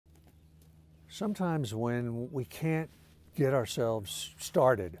Sometimes when we can't get ourselves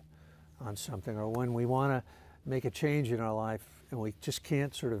started on something, or when we want to make a change in our life and we just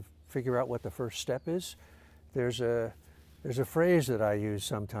can't sort of figure out what the first step is, there's a phrase that I use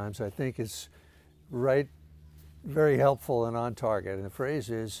sometimes I think is very helpful and on target. And the phrase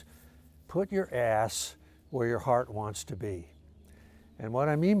is, put your ass where your heart wants to be. And what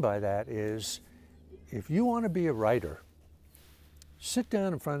I mean by that is, if you want to be a writer, sit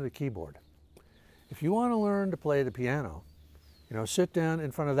down in front of the keyboard. If you want to learn to play the piano, sit down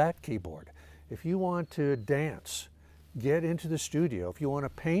in front of that keyboard. If you want to dance, get into the studio. If you want to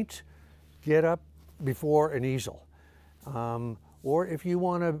paint, get up before an easel. Or if you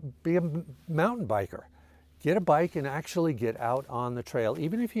want to be a mountain biker, get a bike and actually get out on the trail,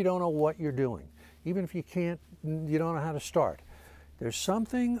 even if you don't know what you're doing, even if you don't know how to start. There's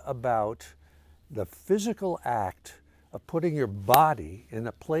something about the physical act of putting your body in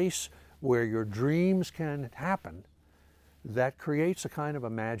a place where your dreams can happen that creates a kind of a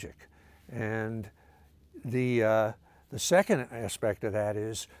magic. And the second aspect of that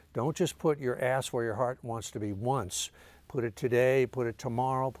is, don't just put your ass where your heart wants to be once. Put it today, put it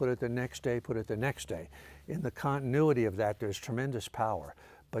tomorrow, put it the next day, put it the next day. In the continuity of that, there's tremendous power.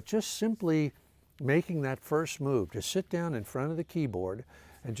 But just simply making that first move, to sit down in front of the keyboard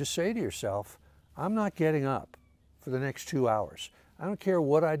and just say to yourself, I'm not getting up for the next 2 hours. I don't care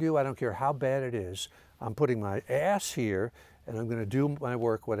what I do, I don't care how bad it is. I'm putting my ass here and I'm going to do my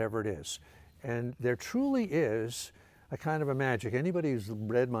work, whatever it is. And there truly is a kind of a magic. Anybody who's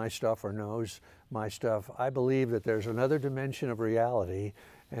read my stuff or knows my stuff, I believe that there's another dimension of reality,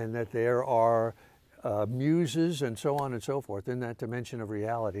 and that there are muses and so on and so forth in that dimension of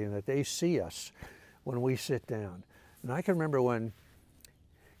reality, and that they see us when we sit down. And I can remember when,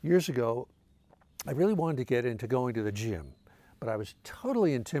 years ago, I really wanted to get into going to the gym, but I was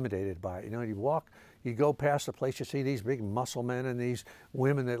totally intimidated by it. You go past the place, you see these big muscle men and these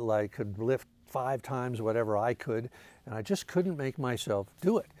women that could lift 5 times whatever I could, and I just couldn't make myself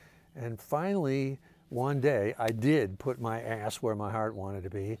do it. And finally, one day, I did put my ass where my heart wanted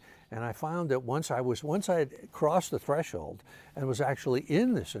to be, and I found that once I had crossed the threshold and was actually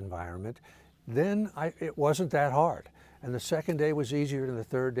in this environment, then it wasn't that hard. And the second day was easier, and the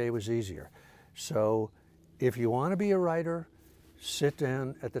third day was easier. So if you want to be a writer, sit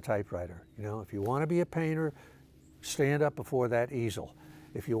down at the typewriter. If you want to be a painter, stand up before that easel.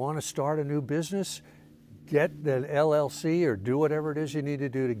 If you want to start a new business, get an LLC or do whatever it is you need to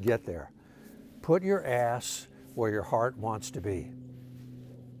do to get there. Put your ass where your heart wants to be.